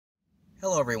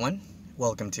Hello everyone,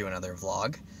 welcome to another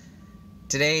vlog.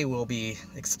 Today we'll be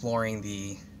exploring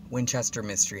the Winchester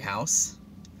Mystery House.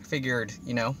 I figured,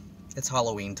 it's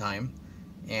Halloween time,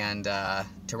 and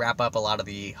to wrap up a lot of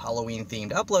the Halloween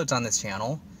themed uploads on this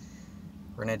channel,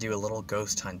 we're going to do a little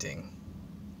ghost hunting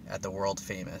at the world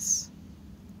famous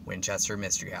Winchester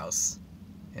Mystery House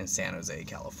in San Jose,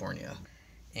 California.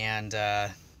 And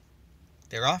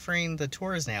they're offering the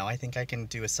tours now. I think I can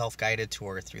do a self-guided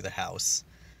tour through the house.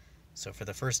 So for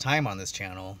the first time on this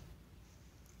channel,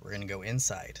 we're going to go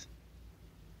inside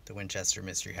the Winchester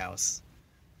Mystery House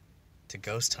to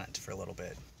ghost hunt for a little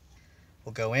bit.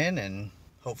 We'll go in and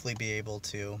hopefully be able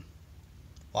to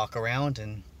walk around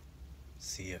and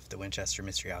see if the Winchester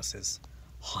Mystery House is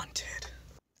haunted.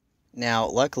 Now,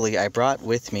 luckily, I brought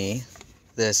with me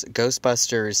this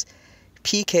Ghostbusters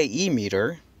PKE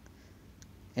meter,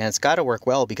 and it's got to work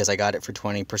well because I got it for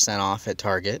 20% off at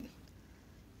Target.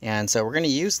 And so we're going to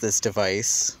use this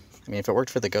device. I mean, if it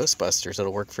worked for the Ghostbusters,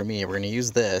 it'll work for me. We're going to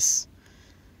use this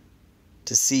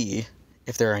to see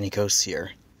if there are any ghosts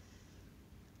here.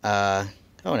 Oh,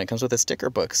 and it comes with a sticker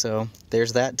book, so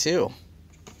there's that too.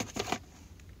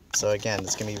 So again,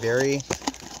 it's going to be very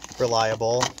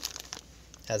reliable.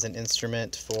 Has an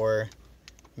instrument for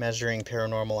measuring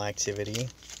paranormal activity.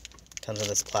 Comes in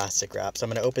this plastic wrap. So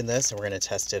I'm going to open this and we're going to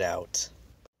test it out.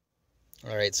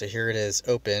 Alright, so here it is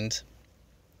opened.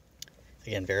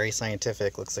 Again, very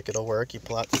scientific. Looks like it'll work. You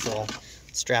pull out this little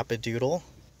strap-a-doodle.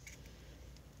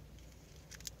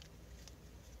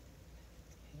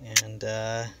 And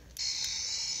there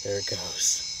it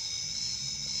goes.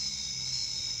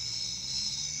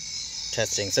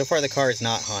 Testing. So far the car is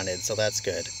not haunted, so that's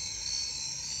good.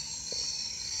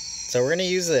 So we're going to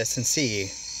use this and see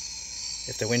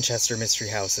if the Winchester Mystery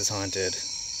House is haunted.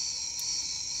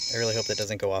 I really hope that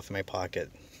doesn't go off in my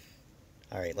pocket.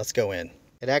 Alright, let's go in.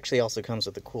 It actually also comes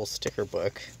with a cool sticker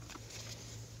book.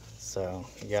 So,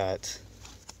 you got,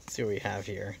 let's see what we have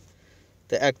here.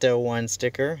 The Ecto-1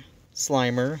 sticker,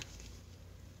 Slimer.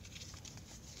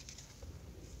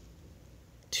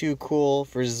 Too Cool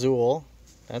for Zool.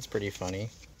 That's pretty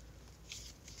funny.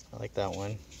 I like that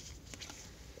one.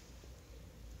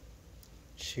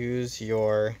 Choose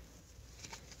your,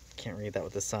 can't read that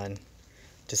with the sun,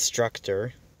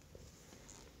 Destructor.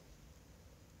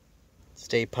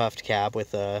 Stay Puffed cap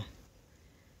with a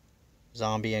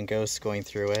zombie and ghost going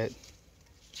through it.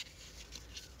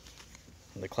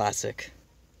 And the classic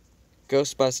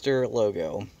Ghostbuster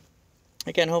logo.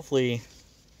 Again, hopefully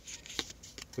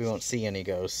we won't see any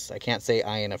ghosts. I can't say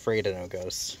I ain't afraid of no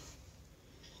ghosts,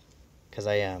 because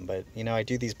I am, but I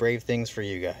do these brave things for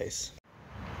you guys.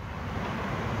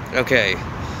 Okay,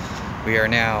 we are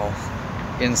now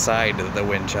inside the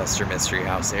Winchester Mystery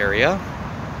House area,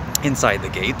 inside the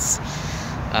gates.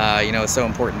 It's so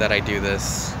important that I do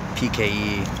this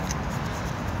PKE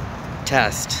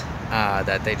test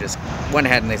that they just went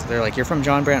ahead and they're like, you're from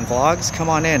John Brandt Vlogs? Come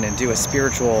on in and do a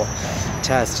spiritual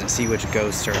test and see which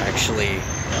ghosts are actually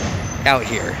out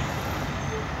here.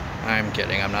 I'm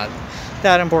kidding. I'm not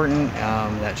that important.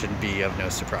 That should be of no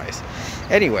surprise.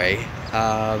 Anyway,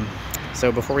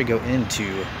 so before we go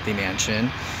into the mansion,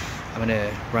 I'm going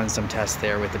to run some tests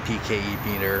there with the PKE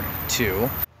meter too.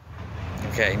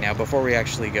 Okay, now before we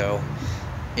actually go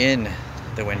in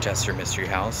the Winchester Mystery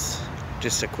House,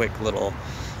 just a quick little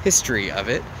history of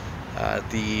it.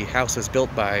 The house was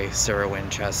built by Sarah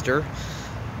Winchester,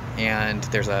 and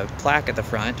there's a plaque at the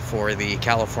front for the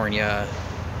California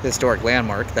historic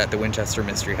landmark that the Winchester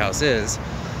Mystery House is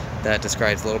that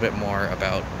describes a little bit more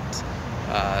about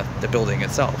the building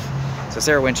itself. So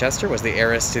Sarah Winchester was the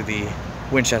heiress to the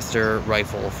Winchester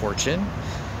rifle fortune.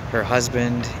 Her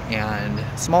husband and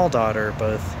small daughter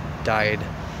both died,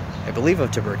 I believe, of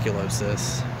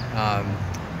tuberculosis.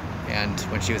 And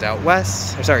when she was out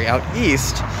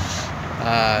east,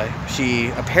 she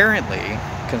apparently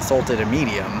consulted a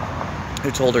medium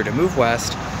who told her to move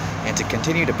west and to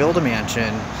continue to build a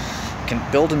mansion,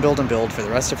 build and build and build for the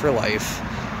rest of her life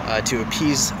to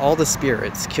appease all the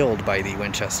spirits killed by the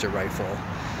Winchester rifle.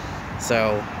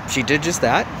 So she did just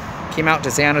that, came out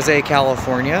to San Jose,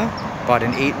 California, bought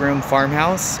an 8-room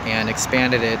farmhouse and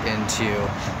expanded it into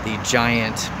the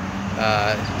giant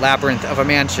labyrinth of a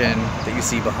mansion that you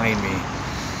see behind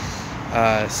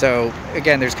me. So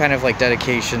again, there's kind of like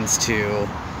dedications to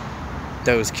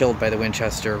those killed by the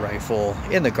Winchester rifle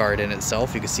in the garden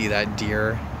itself. You can see that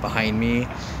deer behind me.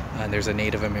 And there's a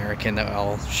Native American that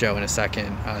I'll show in a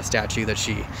second, statue that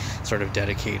she sort of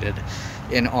dedicated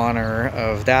in honor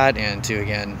of that and to,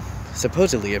 again,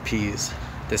 supposedly appease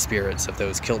the spirits of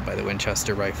those killed by the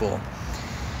Winchester rifle.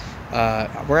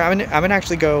 I'm gonna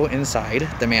actually go inside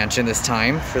the mansion this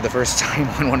time for the first time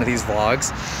on one of these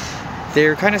vlogs.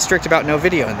 They're kind of strict about no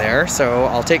video in there, so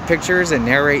I'll take pictures and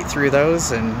narrate through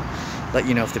those and let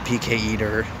you know if the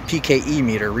PKE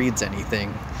meter reads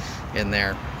anything in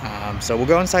there. So we'll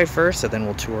go inside first, and then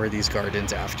we'll tour these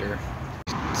gardens after.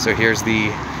 So here's the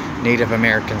Native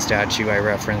American statue I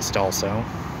referenced also.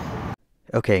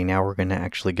 Okay, now we're gonna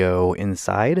actually go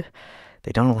inside.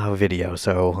 They don't allow video,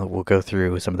 so we'll go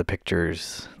through some of the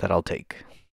pictures that I'll take.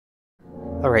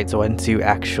 Alright, so once you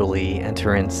actually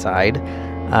enter inside,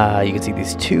 you can see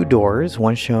these two doors,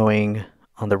 one showing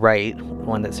on the right,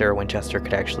 one that Sarah Winchester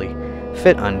could actually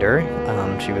fit under.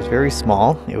 She was very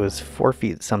small. It was 4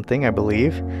 feet something, I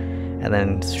believe. And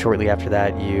then shortly after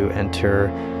that, you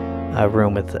enter a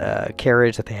room with a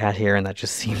carriage that they had here, and that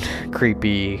just seemed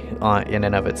creepy in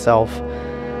and of itself.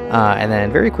 And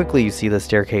then very quickly you see the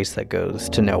staircase that goes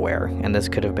to nowhere, and this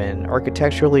could have been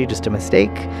architecturally just a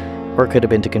mistake, or it could have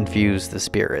been to confuse the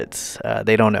spirits.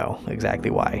 They don't know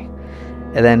exactly why.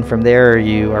 And then from there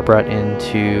you are brought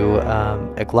into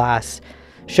a glass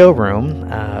showroom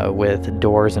with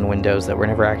doors and windows that were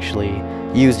never actually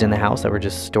used in the house, that were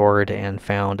just stored and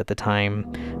found at the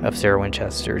time of Sarah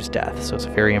Winchester's death. So it's a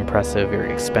very impressive,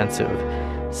 very expensive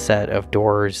set of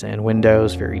doors and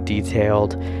windows, very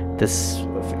detailed. This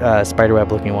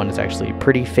spiderweb looking one is actually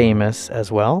pretty famous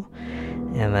as well.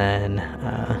 And then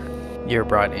you're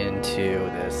brought into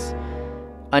this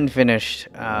unfinished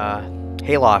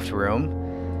hayloft room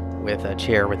with a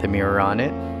chair with a mirror on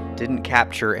it. Didn't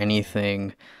capture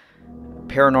anything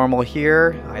paranormal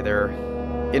here, either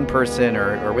in person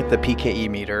or with the PKE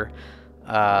meter,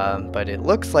 but it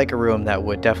looks like a room that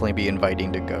would definitely be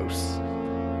inviting to ghosts.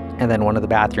 And then one of the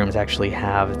bathrooms actually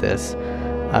have this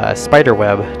spider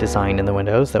web design in the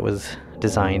windows that was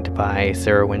designed by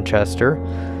Sarah Winchester.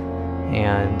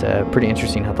 And pretty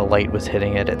interesting how the light was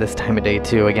hitting it at this time of day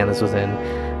too. Again, this was in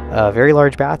a very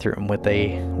large bathroom with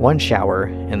one shower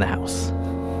in the house.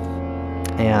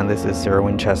 And this is Sarah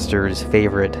Winchester's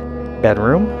favorite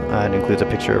bedroom. It includes a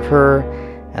picture of her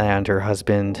and her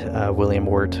husband, William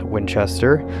Wirt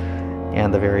Winchester,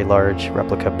 and the very large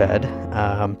replica bed.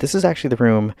 This is actually the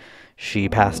room she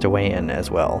passed away in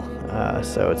as well.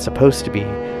 So it's supposed to be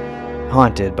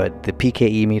haunted, but the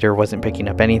PKE meter wasn't picking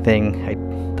up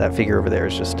anything. That figure over there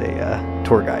is just a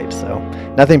tour guide, so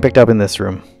nothing picked up in this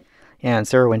room. And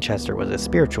Sarah Winchester was a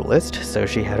spiritualist, so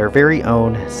she had her very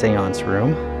own seance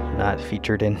room, not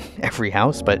featured in every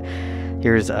house, but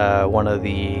here's one of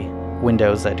the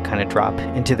windows that kind of drop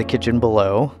into the kitchen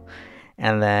below.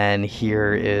 And then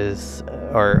here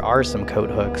are some coat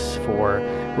hooks for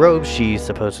robes she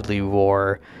supposedly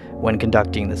wore when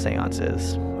conducting the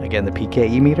seances. Again, the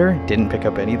PKE meter didn't pick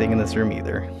up anything in this room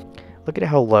either. Look at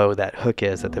how low that hook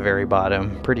is at the very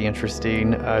bottom. Pretty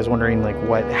interesting. I was wondering like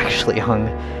what actually hung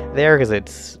there, because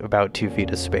it's about 2 feet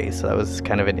of space. So that was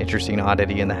kind of an interesting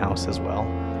oddity in the house as well.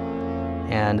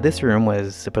 And this room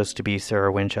was supposed to be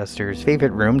Sarah Winchester's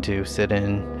favorite room to sit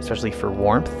in, especially for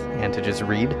warmth and to just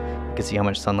read. You could see how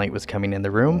much sunlight was coming in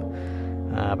the room,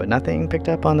 but nothing picked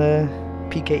up on the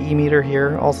PKE meter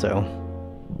here also.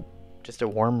 Just a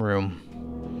warm room.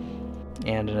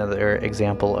 And another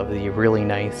example of the really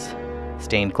nice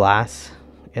stained glass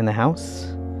in the house.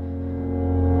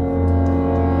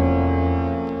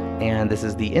 And this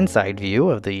is the inside view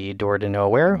of the door to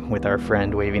nowhere with our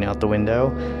friend waving out the window.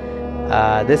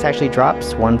 This actually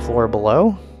drops 1 floor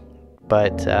below,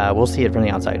 but we'll see it from the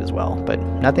outside as well. But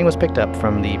nothing was picked up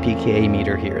from the PKA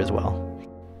meter here as well.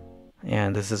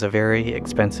 And this is a very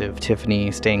expensive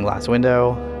Tiffany stained glass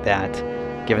window that,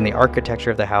 given the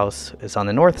architecture of the house, is on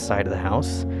the north side of the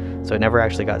house. So it never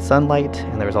actually got sunlight,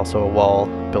 and there was also a wall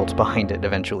built behind it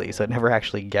eventually, so it never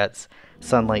actually gets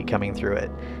sunlight coming through it.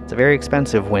 It's a very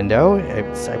expensive window.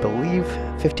 It's, I believe,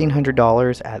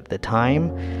 $1,500 at the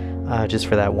time, just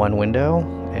for that one window.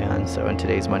 And so in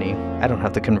today's money, I don't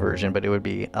have the conversion, but it would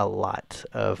be a lot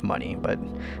of money, but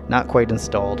not quite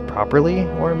installed properly,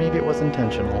 or maybe it was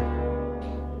intentional.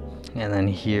 And then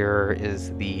here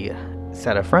is the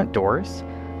set of front doors.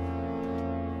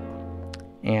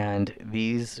 And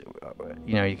these,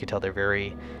 you can tell they're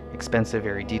very expensive,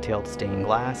 very detailed stained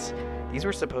glass. These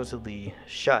were supposedly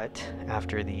shut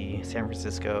after the San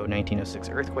Francisco 1906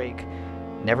 earthquake,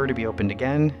 never to be opened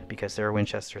again, because Sarah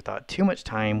Winchester thought too much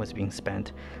time was being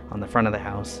spent on the front of the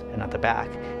house and not the back,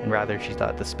 and rather she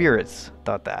thought the spirits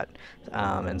thought that.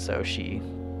 And so she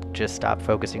just stopped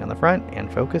focusing on the front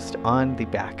and focused on the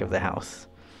back of the house.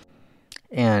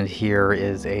 And here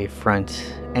is a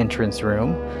front entrance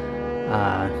room.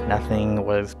 Nothing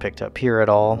was picked up here at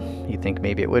all. You'd think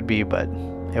maybe it would be, but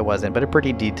it wasn't. But a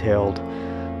pretty detailed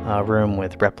room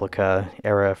with replica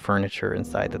era furniture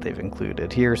inside that they've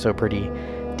included here, so pretty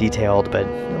detailed, but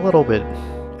a little bit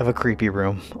of a creepy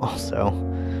room also.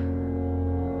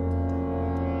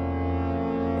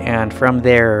 And from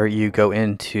there you go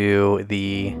into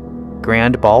the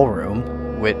grand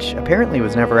ballroom, which apparently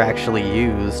was never actually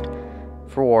used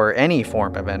for any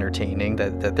form of entertaining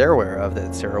that they're aware of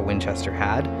that Sarah Winchester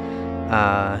had.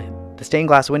 The stained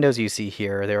glass windows you see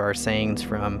here, there are sayings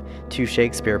from 2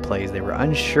 Shakespeare plays. They were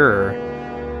unsure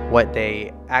what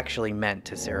they actually meant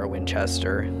to Sarah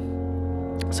Winchester.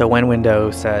 So one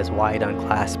window says, "Wide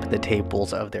unclasp the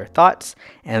tables of their thoughts,"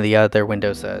 and the other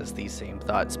window says, "These same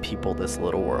thoughts people this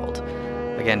little world."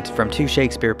 Again, from 2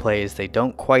 Shakespeare plays, they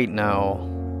don't quite know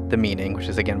the meaning, which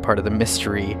is again part of the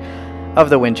mystery of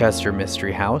the Winchester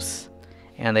Mystery House.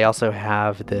 And they also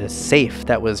have this safe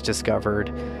that was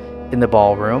discovered in the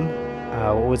ballroom.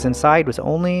 What was inside was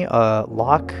only a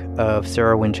lock of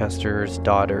Sarah Winchester's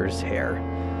daughter's hair.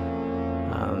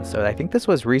 So I think this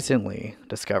was recently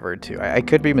discovered too. I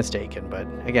could be mistaken, but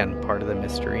again, part of the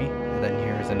mystery. And then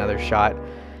here's another shot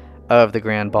of the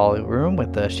grand ballroom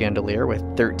with the chandelier with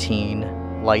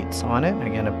 13 lights on it.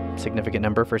 Again, a significant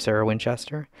number for Sarah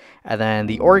Winchester. And then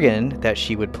the organ that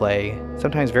she would play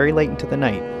sometimes very late into the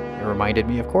night. It reminded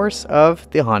me, of course, of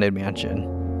the Haunted Mansion.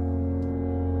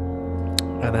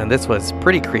 And then this was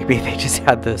pretty creepy. They just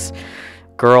had this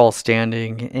girl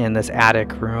standing in this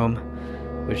attic room,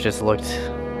 which just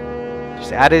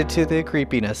added to the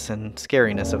creepiness and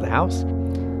scariness of the house.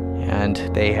 And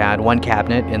they had one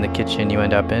cabinet in the kitchen you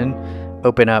end up in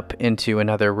open up into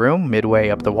another room midway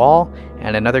up the wall,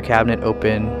 and another cabinet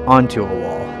open onto a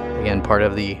wall. Again, part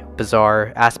of the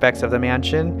bizarre aspects of the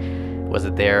mansion. Was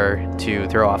it there to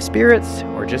throw off spirits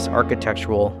or just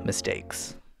architectural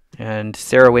mistakes? And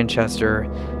Sarah Winchester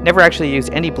never actually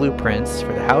used any blueprints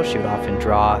for the house. She would often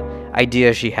draw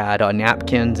ideas she had on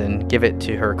napkins and give it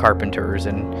to her carpenters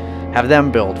and have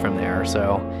them build from there.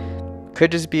 So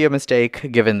could just be a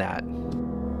mistake given that.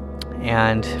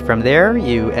 And from there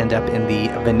you end up in the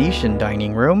Venetian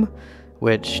dining room,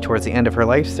 which towards the end of her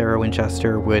life Sarah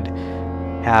Winchester would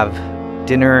have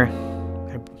dinner,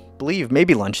 I believe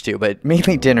maybe lunch too, but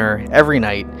mainly dinner every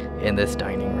night in this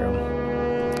dining room.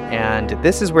 And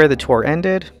this is where the tour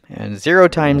ended, and 0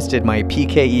 times did my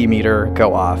PKE meter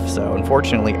go off. So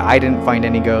unfortunately, I didn't find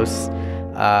any ghosts.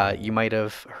 You might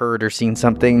have heard or seen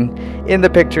something in the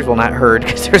pictures. Well, not heard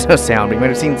because there's no sound, but you might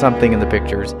have seen something in the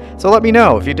pictures. So let me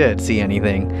know if you did see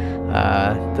anything.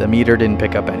 The meter didn't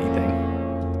pick up anything.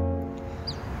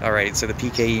 Alright, so the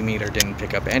PKE meter didn't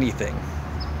pick up anything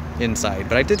inside,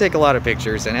 but I did take a lot of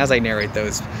pictures, and as I narrate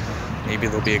those, maybe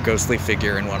there'll be a ghostly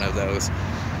figure in one of those.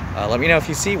 Let me know if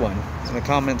you see one in the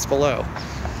comments below.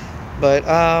 But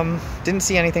didn't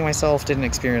see anything myself, didn't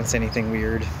experience anything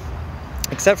weird,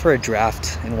 except for a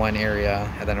draft in one area,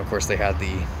 and then of course they had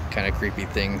the kind of creepy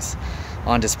things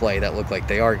on display that look like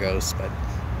they are ghosts, but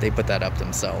they put that up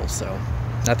themselves. So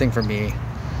nothing from me,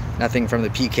 nothing from the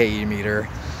PKE meter,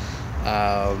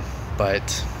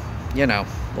 but you know,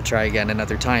 we'll try again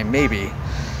another time, maybe.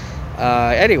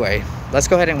 Anyway, let's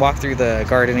go ahead and walk through the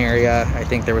garden area. I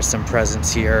think there was some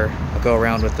presents here. I'll go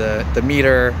around with the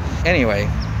meter. Anyway,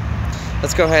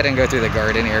 let's go ahead and go through the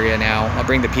garden area now. I'll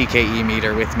bring the PKE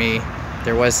meter with me.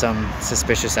 There was some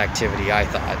suspicious activity, I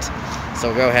thought. So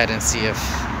we'll go ahead and see if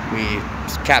we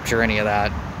capture any of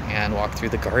that and walk through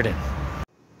the garden.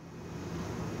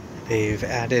 They've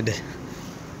added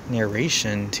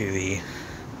narration to the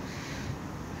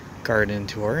garden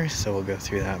tour, so we'll go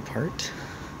through that part.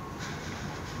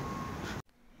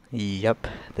 Yep,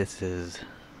 this is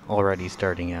already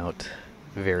starting out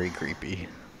very creepy.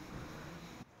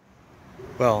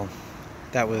 Well,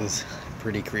 that was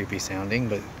pretty creepy sounding,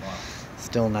 but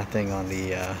still nothing on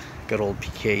the good old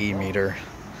PKE meter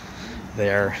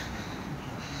there.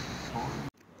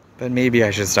 But maybe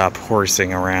I should stop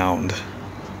horsing around.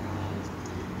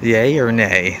 Yay or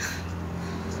nay?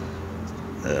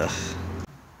 Ugh.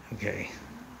 Okay.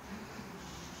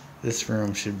 This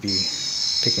room should be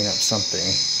picking up something.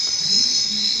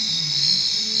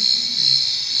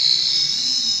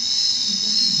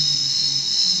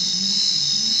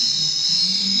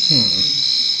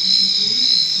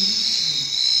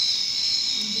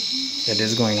 It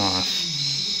is going off.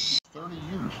 30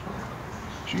 years.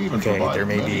 She even okay, there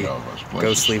may be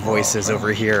ghostly voices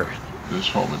over here. This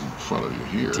home in front of you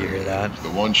here. Do you hear that? The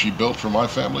one she built for my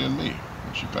family and me.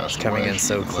 When she passed away, coming in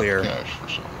so clear. Cash for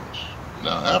someone else.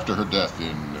 Now, after her death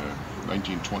in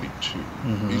 1922,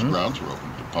 these grounds were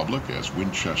opened to the public as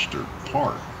Winchester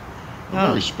Park.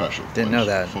 Very special place. Didn't know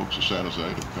that. Folks of San Jose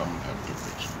have come and had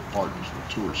picnics and parties.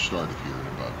 The tours started here in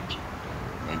about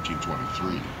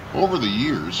 1923. Over the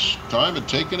years, time had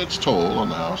taken its toll on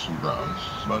the house and grounds,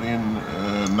 but in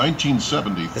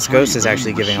 1973, this ghost is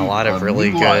actually giving a lot of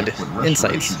really good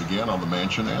insights. Began on the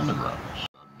mansion and the grounds.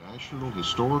 A National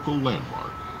Historical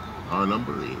Landmark. Our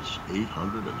number is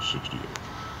 868.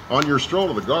 On your stroll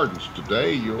of the gardens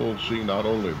today, you'll see not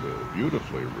only the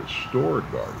beautifully restored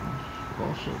gardens, but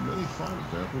also many fine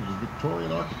examples of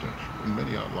Victorian architecture and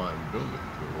many outlying buildings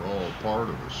that were all part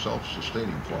of a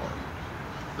self-sustaining farm.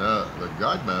 Now, the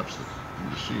guide maps that you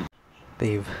received.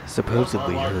 They've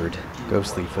supposedly heard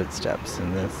ghostly footsteps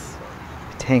in this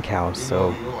tank house,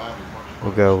 so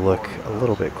we'll go look a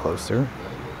little bit closer.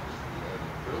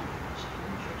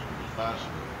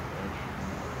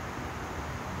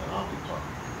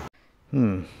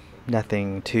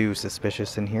 Nothing too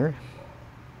suspicious in here.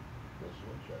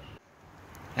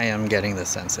 I am getting the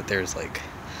sense that there's like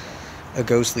a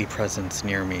ghostly presence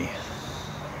near me,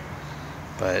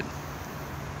 but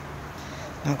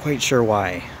not quite sure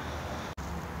why.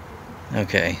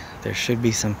 Okay, there should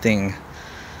be something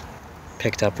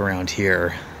picked up around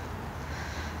here.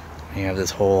 You have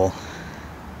this whole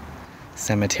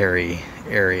cemetery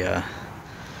area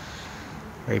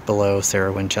right below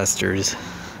Sarah Winchester's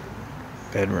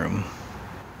bedroom.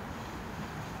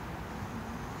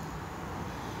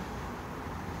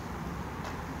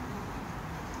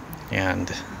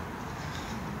 And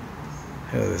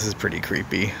oh, this is pretty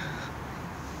creepy.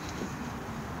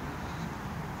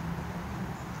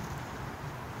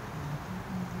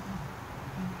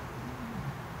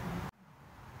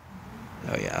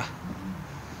 Oh yeah,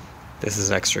 this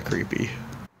is extra creepy.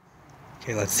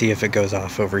 Okay, let's see if it goes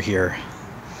off over here.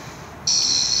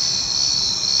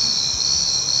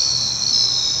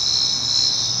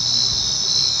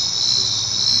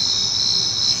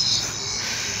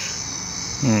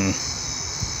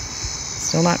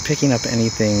 Still not picking up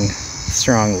anything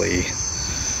strongly,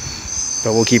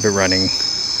 but we'll keep it running.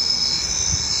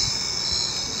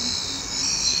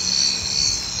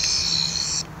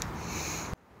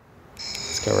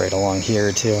 Let's go right along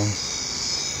here too.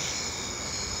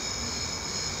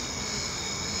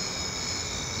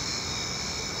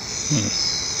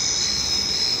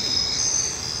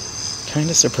 Kind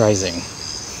of surprising.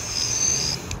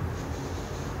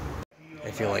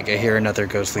 I feel like I hear another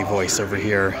ghostly voice over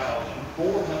here.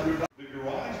 The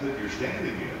garage that you're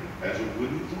standing in has a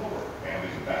wooden floor, and in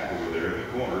the back over there in the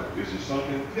corner is a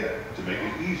sunken pit to make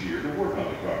it easier to work on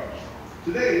the cars.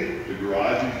 Today, the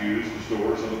garage is used to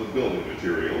store some of the building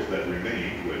materials that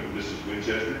remained when Mrs.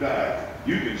 Winchester died.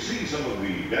 You can see some of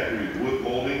the decorative wood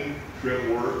molding,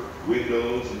 trim work,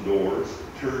 windows and doors,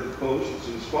 turned posts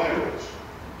and spirals.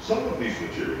 Some of these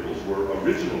materials were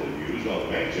originally used on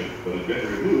the mansion, but have been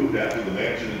removed after the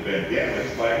mansion had been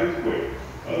damaged by an earthquake.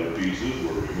 Other pieces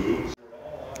were removed.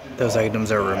 Those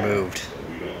items are removed.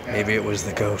 Maybe it was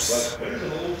the ghosts. I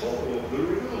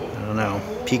don't know.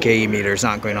 PKE meter's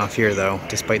not going off here though,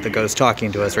 despite the ghost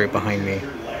talking to us right behind me.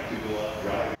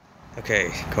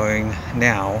 Okay, going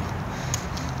now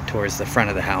towards the front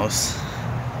of the house.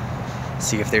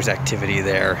 See if there's activity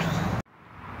there.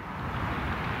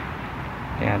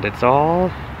 And it's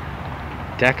all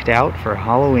decked out for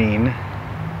Halloween.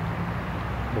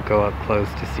 We'll go up close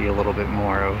to see a little bit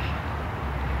more of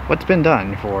what's been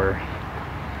done for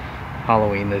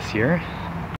Halloween this year.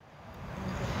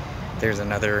 There's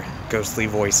another ghostly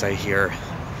voice I hear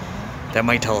that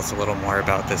might tell us a little more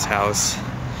about this house.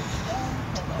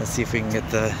 Let's see if we can get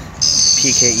the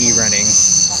PKE running.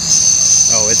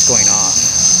 Oh, it's going off.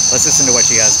 Let's listen to what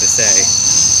she has to say.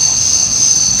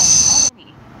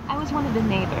 I was one of the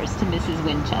neighbors to Mrs.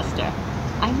 Winchester.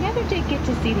 I never did get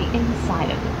to see the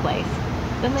inside of the place.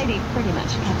 The lady pretty much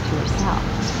kept to herself.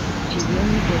 She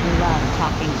really did love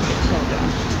talking to the children.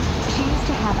 She used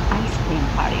to have ice cream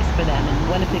parties for them in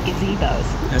one of the gazebos.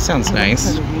 That sounds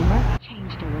nice. The rumor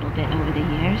changed a little bit over the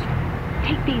years.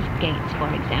 Take these gates,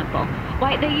 for example.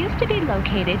 Why, they used to be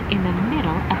located in the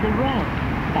middle of the road.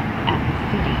 But as the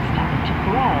city started to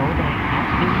grow, they had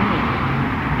to be moved.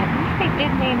 At least they did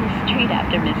name the street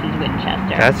after Mrs.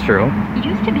 Winchester. That's true. It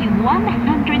used to be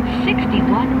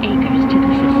 161 acres to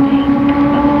this estate.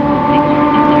 But with the figure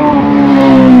in there.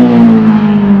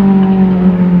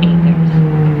 Acres.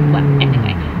 Well,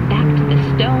 anyway, back to the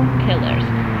stone pillars.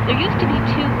 There used to be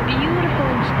two beautiful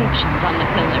inscriptions on the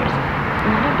pillars.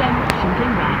 One of them simply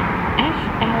read,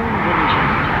 S.L.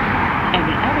 Winchester. And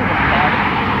the other one read,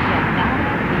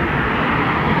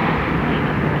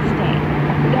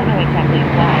 don't know exactly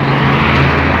why she did it.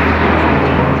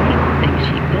 Sometimes people think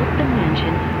she built the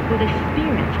mansion where the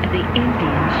spirits of the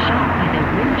Indians shot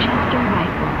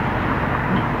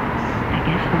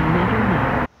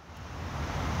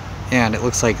And it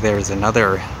looks like there's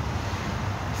another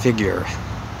figure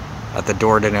at the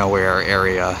door to nowhere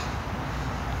area,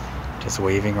 just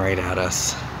waving right at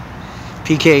us.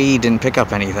 PKE didn't pick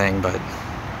up anything, but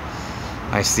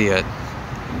I see it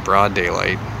in broad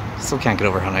daylight. Still can't get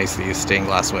over how nice these stained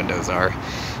glass windows are.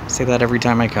 I say that every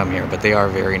time I come here, but they are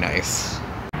very nice.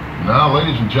 Now,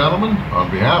 ladies and gentlemen,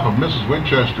 on behalf of Mrs.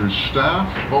 Winchester's staff,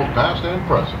 both past and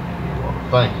present, we want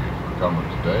to thank you for coming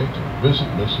today to visit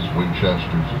Mrs.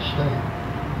 Winchester's estate.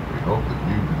 We hope that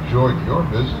you've enjoyed your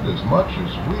visit as much as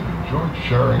we've enjoyed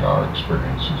sharing our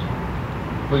experiences.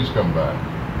 Please come back.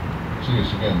 See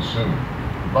us again soon.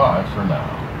 Bye for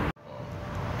now.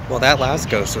 Well, that last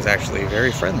ghost was actually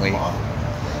very friendly,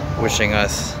 wishing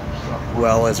us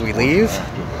well as we leave,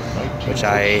 which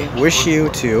I wish you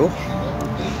too.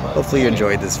 Hopefully you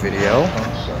enjoyed this video.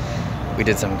 We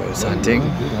did some ghost hunting.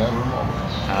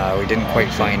 We didn't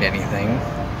quite find anything,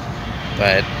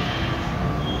 but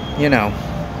you know,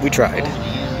 we tried.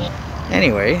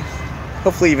 Anyway,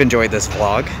 hopefully you've enjoyed this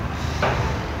vlog.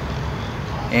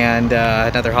 And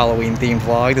another Halloween themed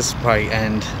vlog. This will probably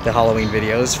end the Halloween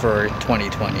videos for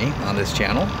 2020 on this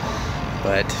channel.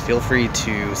 But feel free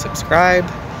to subscribe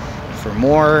for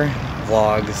more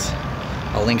vlogs.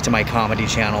 I'll link to my comedy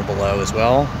channel below as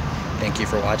well. Thank you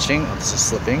for watching. This is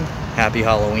Slipping. Happy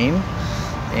Halloween.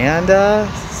 And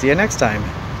see you next time.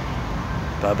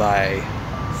 Bye-bye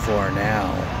for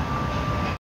now.